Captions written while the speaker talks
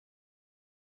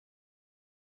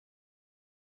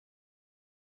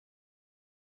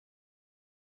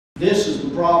This is the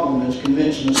problem as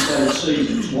convention of state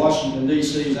seasons. Washington,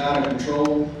 D.C. is out of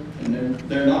control, and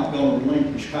they're not going to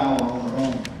relinquish power on their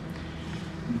own.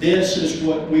 This is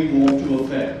what we want to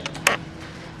affect.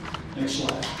 Next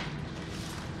slide.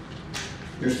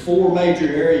 There's four major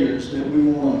areas that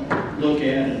we want to look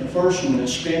at, and the first one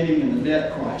is spending and the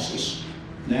debt crisis,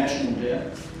 national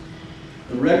debt.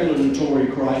 The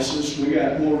regulatory crisis, we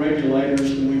got more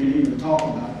regulators than we can even talk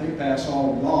about. They pass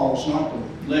all the laws, not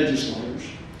the legislators.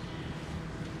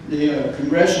 The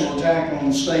congressional attack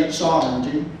on state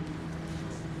sovereignty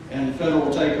and the federal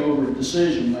takeover of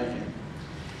decision making.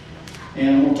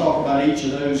 And we'll talk about each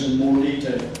of those in more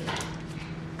detail.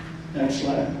 Next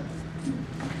slide.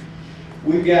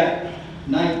 We've got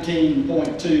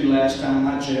 19.2 last time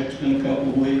I checked, it's been a couple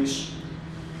of weeks,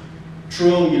 $1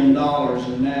 trillion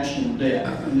in national debt.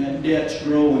 And that debt's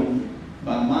growing,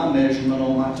 by my measurement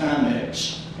on my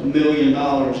Timex, $1 million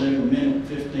every minute,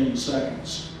 15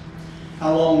 seconds.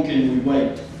 How long can we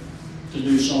wait to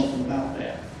do something about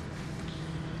that?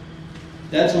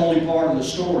 That's only part of the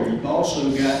story. You've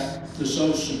also got the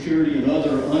Social Security and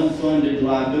other unfunded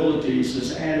liabilities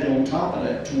that's added on top of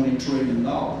that $20 trillion.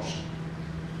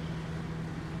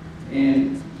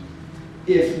 And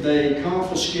if they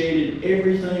confiscated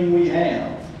everything we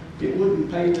have, it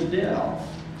wouldn't pay the debt off.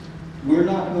 We're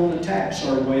not going to tax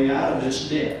our way out of this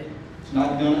debt. It's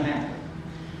not going to happen.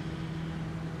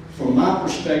 From my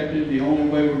perspective, the only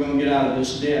way we're going to get out of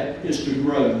this debt is to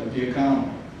grow the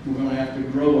economy. We're going to have to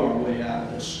grow our way out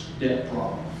of this debt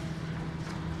problem.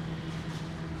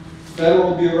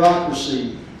 Federal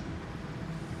bureaucracy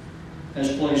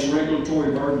has placed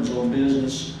regulatory burdens on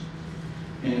business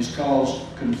and has caused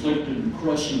conflicted and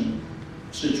crushing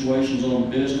situations on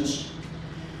business.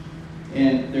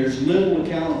 And there's little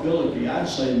accountability, I'd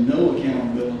say no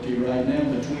accountability right now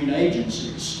between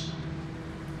agencies.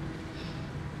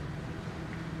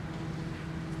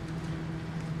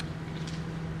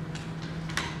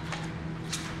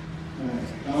 All right,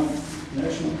 Tom,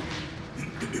 next one.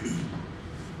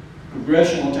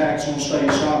 Congressional attacks on state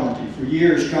sovereignty. For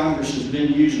years, Congress has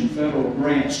been using federal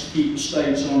grants to keep the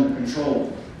states under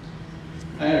control.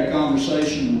 I had a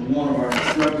conversation with one of our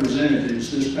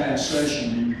representatives this past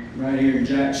session right here in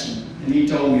Jackson, and he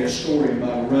told me a story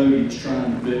about a road he was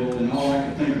trying to build, and all I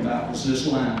could think about was this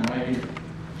line right here.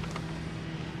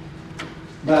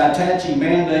 By attaching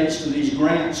mandates to these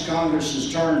grants, Congress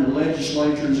has turned the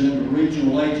legislatures into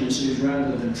regional agencies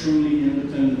rather than truly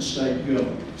independent state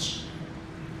governments.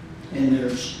 And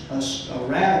there's a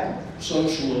radical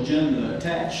social agenda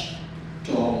attached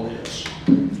to all of this.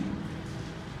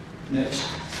 Next.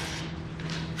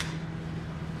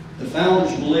 The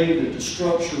founders believed that the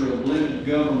structure of limited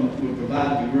government would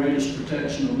provide the greatest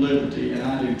protection of liberty, and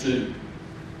I do too.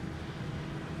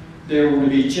 There were to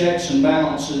be checks and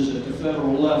balances at the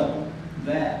federal level.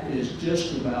 That is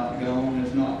just about gone,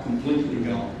 if not completely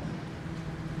gone.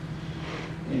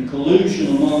 And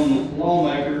collusion among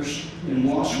lawmakers in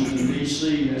Washington,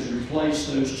 D.C. has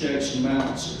replaced those checks and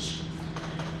balances.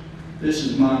 This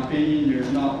is my opinion.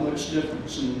 There's not much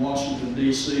difference in Washington,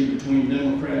 D.C. between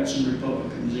Democrats and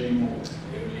Republicans anymore.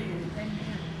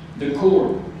 The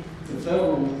court, the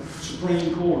federal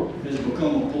Supreme Court, has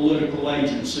become a political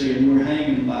agency, and we're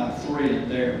hanging by a thread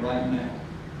there right now.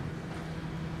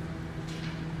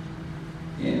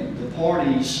 And the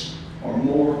parties are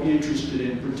more interested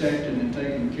in protecting and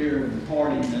taking care of the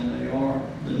party than they are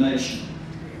the nation.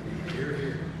 Hear,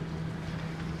 hear.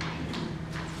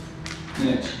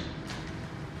 Next.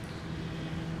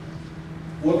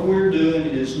 What we're doing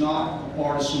is not a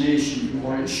partisan issue,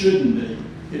 or it shouldn't be.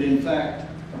 It in fact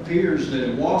appears that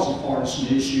it was a partisan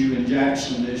issue in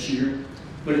Jackson this year,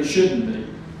 but it shouldn't be.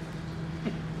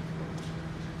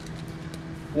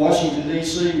 Washington,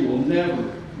 D.C. will never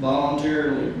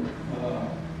voluntarily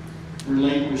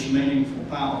relinquish meaningful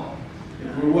power.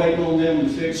 If we're waiting on them to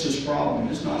fix this problem,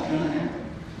 it's not going to happen.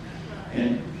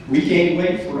 And we can't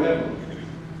wait forever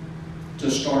to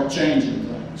start changing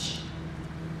things.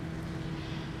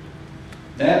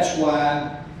 That's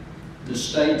why the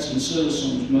states and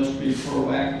citizens must be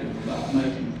proactive about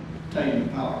taking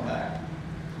power back.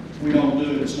 If we don't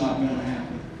do it, it's not going to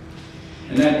happen.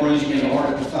 And that brings me to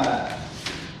Article 5.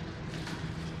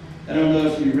 I don't know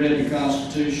if you read the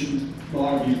Constitution. A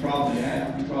lot of you probably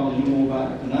have. You probably know more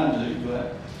about it than I do.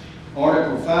 But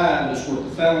Article 5 is what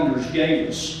the founders gave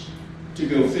us to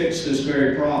go fix this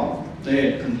very problem.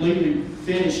 They had completely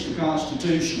finished the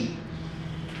Constitution,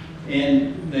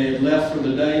 and they had left for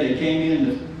the day. They came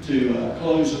in to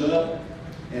close it up,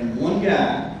 and one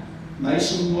guy,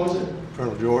 Mason, was it?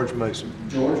 Colonel George Mason.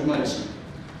 George Mason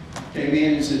came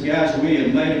in and said, guys, we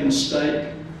have made a mistake.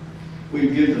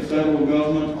 We'd give the federal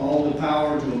government all the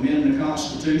power to amend the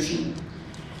Constitution.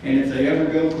 And if they ever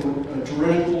go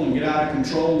tyrannical and get out of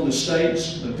control of the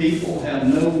states, the people have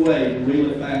no way to reel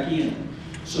it back in.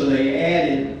 So they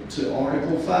added to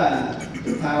Article 5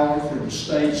 the power for the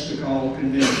states to call a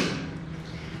convention.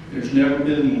 There's never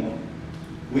been one.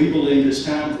 We believe it's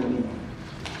time for one.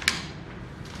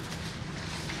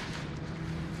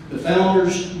 The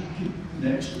founders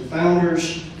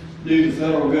knew the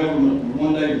federal government would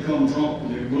one day become drunk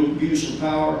with their abuse of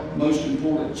power. Most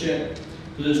important check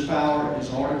to this power is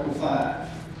Article 5.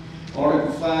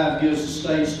 Article 5 gives the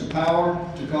states the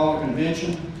power to call a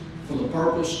convention for the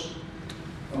purpose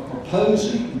of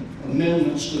proposing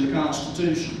amendments to the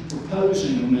Constitution.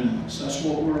 Proposing amendments, that's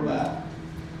what we're about.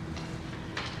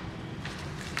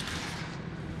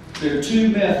 There are two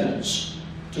methods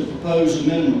to propose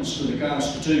amendments to the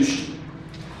Constitution.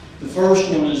 The first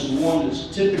one is the one that's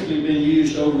typically been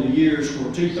used over the years,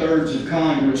 where 2/3 of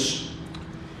Congress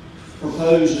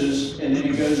proposes and then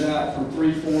it goes out for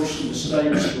 3/4 of the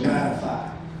states to ratify.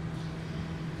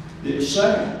 The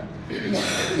second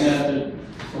method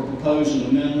for proposing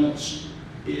amendments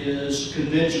is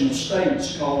convention of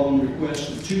states called on the request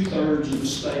of 2/3 of the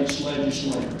state's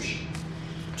legislators.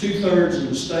 2/3 of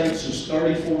the states is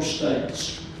 34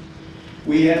 states.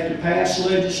 We have to pass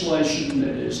legislation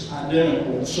that is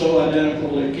identical, so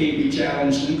identical it can't be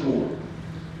challenged in court,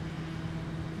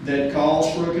 that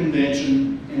calls for a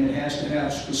convention, and it has to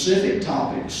have specific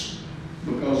topics,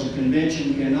 because the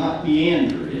convention cannot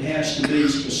meander. It has to be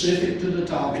specific to the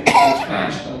topic that's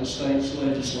passed by the state's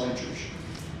legislatures.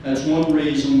 That's one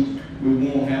reason we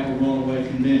won't have a runaway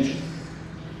convention.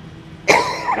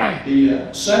 The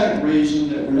second reason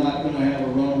that we're not going to have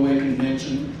a runaway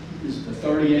convention is the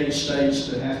 38 states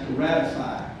that have to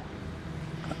ratify.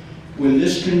 When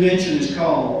this convention is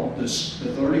called, the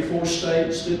 34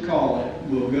 states that call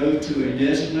it will go to a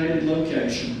designated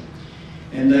location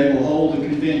and they will hold the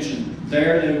convention.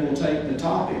 There they will take the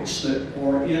topics that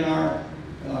are in our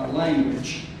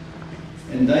language,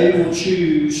 and they will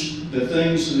choose the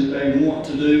things that they want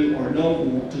to do or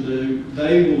don't want to do.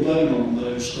 They will vote on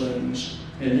those things,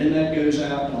 and then that goes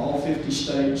out to all 50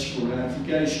 states for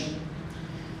ratification.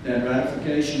 That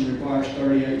ratification requires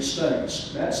 38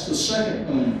 states. That's the second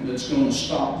thing that's going to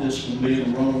stop this from being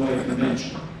a runaway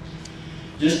convention.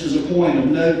 Just as a point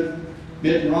of note,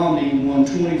 Mitt Romney won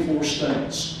 24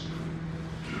 states.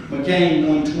 McCain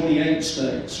won 28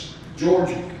 states. George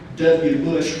W.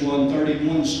 Bush won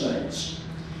 31 states.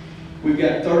 We've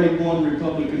got 31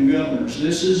 Republican governors.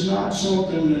 This is not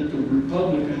something that the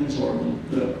Republicans or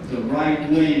the right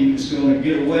wing is going to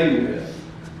get away with,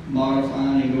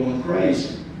 modifying and going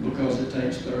crazy, because it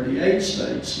takes 38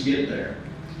 states to get there.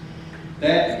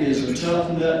 That is a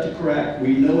tough nut to crack.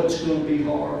 We know it's going to be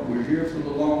hard. We're here for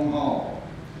the long haul.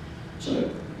 So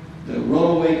the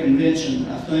runaway convention,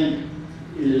 I think,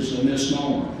 is a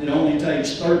misnomer. It only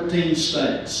takes 13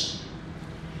 states.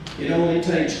 It only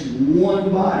takes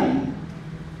one body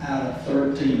out of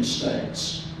 13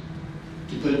 states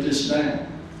to put this down.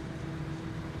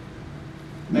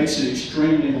 Makes it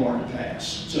extremely hard to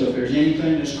pass. So if there's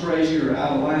anything that's crazy or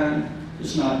out of line,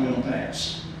 it's not going to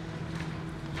pass.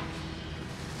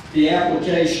 The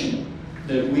application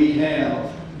that we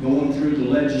have going through the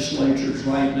legislatures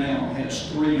right now has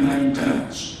three main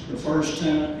tenets. The first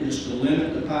tenet is to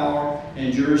limit the power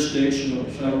and jurisdiction of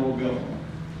the federal government.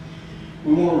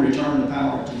 We want to return the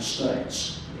power to the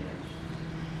states.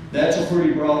 That's a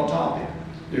pretty broad topic.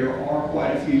 There are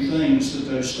quite a few things that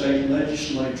those state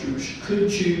legislatures could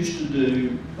choose to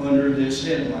do under this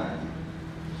headline.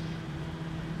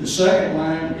 The second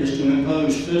line is to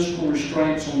impose fiscal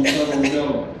restraints on the federal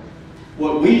government.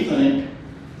 What we think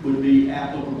would be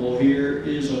applicable here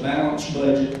is a balanced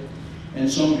budget and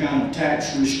some kind of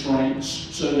tax restraints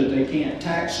so that they can't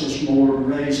tax us more to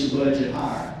raise the budget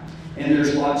higher. And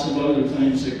there's lots of other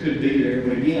things that could be there,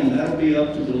 but again, that'll be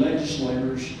up to the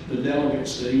legislators, the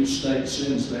delegates that each state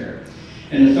sends there.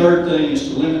 And the third thing is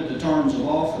to limit the terms of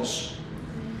office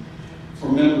for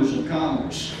members of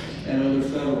Congress and other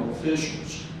federal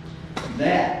officials.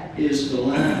 That is the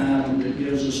line item that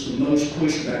gives us the most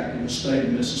pushback in the state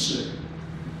of Mississippi.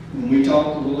 When we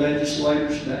talk to the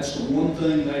legislators, that's the one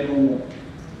thing they don't want.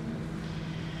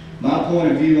 My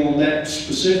point of view on that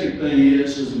specific thing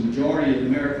is the majority of the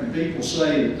American people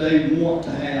say that they want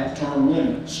to have term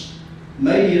limits.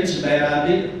 Maybe it's a bad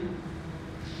idea,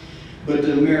 but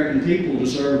the American people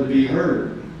deserve to be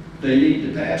heard. They need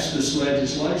to pass this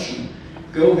legislation,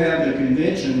 go have the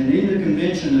convention, and in the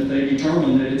convention, if they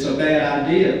determine that it's a bad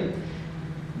idea,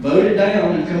 vote it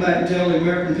down and come back and tell the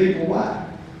American people why.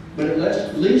 But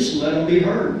at least let them be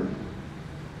heard.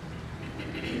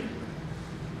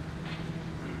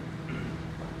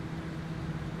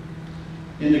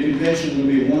 In the convention, there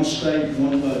will be one state,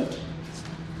 one vote.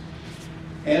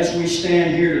 As we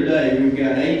stand here today, we've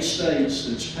got 8 states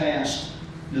that's passed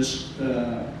this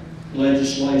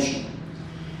legislation.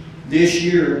 This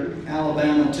year,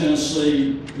 Alabama,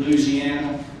 Tennessee,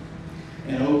 Louisiana,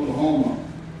 and Oklahoma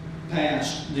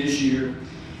passed this year.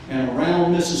 And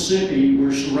around Mississippi,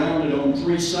 we're surrounded on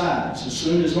 3 sides. As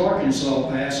soon as Arkansas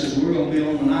passes, we're going to be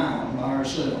on an island by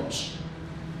ourselves.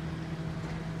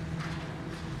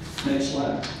 Next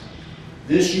slide.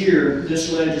 This year,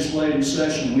 this legislative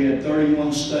session, we had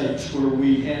 31 states where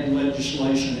we had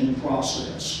legislation in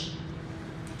process.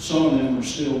 Some of them are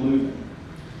still moving.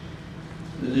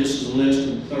 This is a list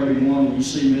of 31, and you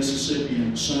see Mississippi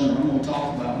in the center. I'm going to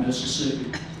talk about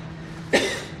Mississippi.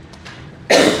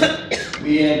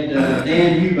 We had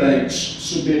Dan Eubanks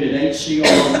submitted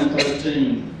HCR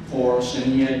 113 for us, and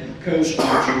he had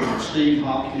co-sponsors Steve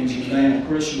Hopkins and Dana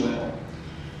Criswell.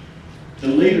 The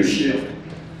leadership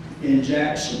in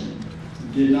Jackson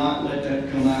did not let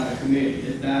that come out of committee.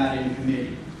 It died in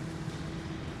committee.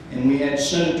 And we had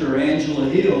Senator Angela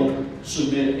Hill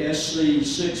submit SC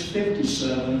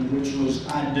 657, which was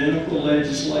identical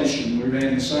legislation. We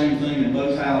ran the same thing in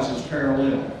both houses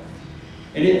parallel.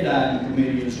 And it died in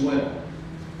committee as well.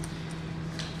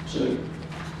 So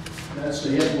that's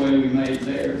the headway we made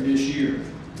there this year.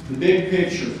 The big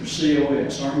picture for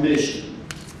COS, our mission.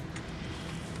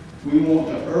 We want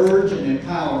to urge and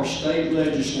empower state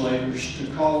legislators to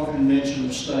call a convention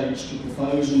of states to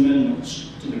propose amendments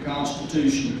to the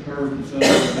Constitution to curb the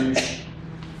federal abuse.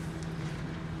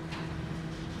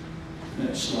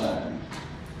 Next slide.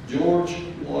 George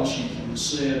Washington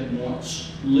said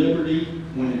once, liberty,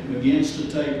 when it begins to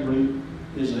take root,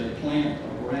 is a plant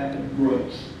of rapid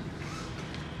growth.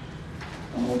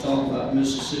 I'm going to talk about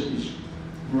Mississippi's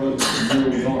growth and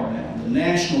where we are now. The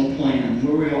national plan,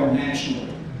 where we are nationally.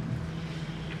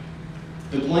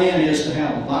 The plan is to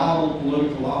have a viable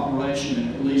political operation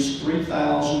in at least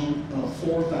 3,000 of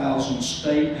 4,000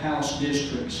 state house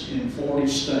districts in 40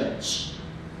 states.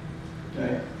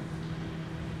 Okay?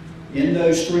 In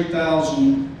those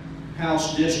 3,000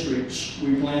 house districts,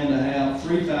 we plan to have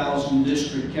 3,000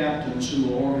 district captains who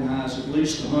will organize at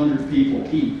least 100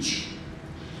 people each.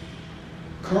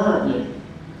 Currently,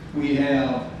 we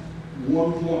have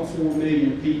 1.4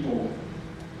 million people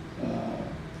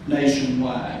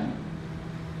nationwide.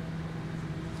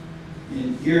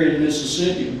 And here in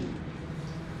Mississippi,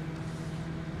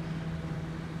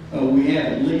 we have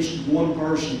at least one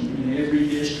person in every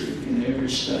district in every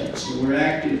state. So we're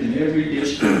active in every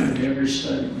district in every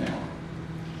state now.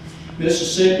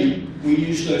 Mississippi, we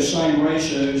used those same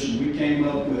ratios and we came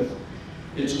up with,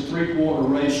 it's a 3/4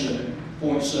 ratio,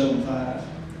 0.75.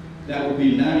 That would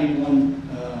be 91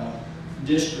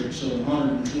 districts of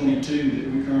 122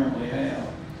 that we currently have.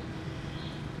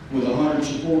 With 100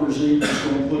 supporters each, it's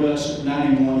going to put us at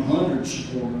 9,100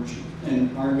 supporters.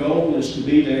 And our goal is to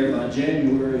be there by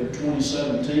January of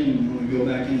 2017 when we go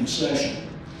back into session.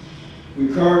 We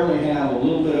currently have a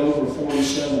little bit over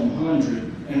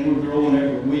 4,700, and we're growing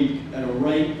every week at a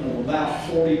rate of about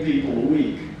 40 people a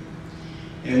week.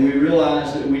 And we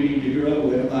realize that we need to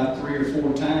grow at about 3 or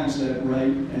 4 times that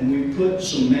rate, and we put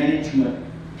some management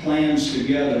plans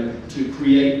together to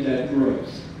create that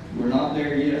growth. We're not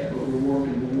there yet, but we're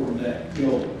working toward that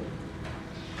goal.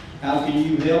 How can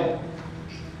you help?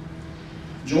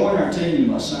 Join our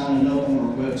team by signing up on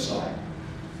our website.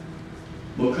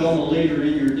 Become a leader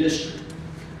in your district.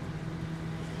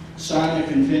 Sign the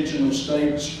Convention of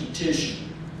States petition.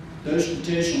 Those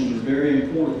petitions are very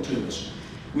important to us.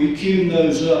 We queue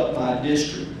those up by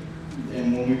district.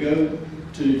 And when we go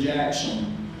to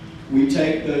Jackson, we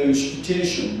take those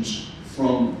petitions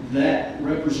from that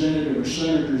representative or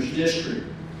senator's district.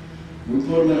 We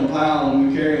put them in a pile and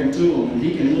we carry them to him, and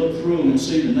he can look through them and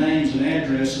see the names and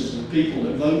addresses of the people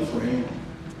that vote for him,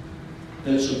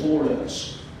 that support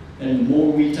us. And the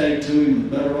more we take to him,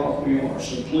 the better off we are.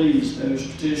 So please, those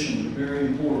petitions are very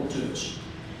important to us.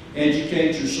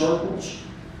 Educate your circles.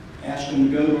 Ask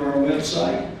them to go to our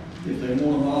website. If they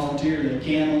want to volunteer, they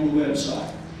can on the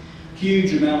website.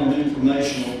 Huge amount of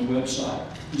information on the website.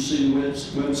 You see the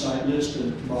website listed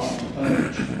at the bottom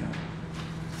of the page.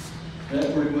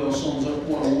 That pretty well sums up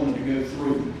what I wanted to go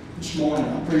through this morning.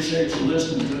 I appreciate you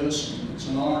listening to us. It's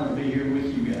an honor to be here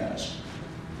with you guys.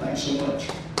 Thanks so much.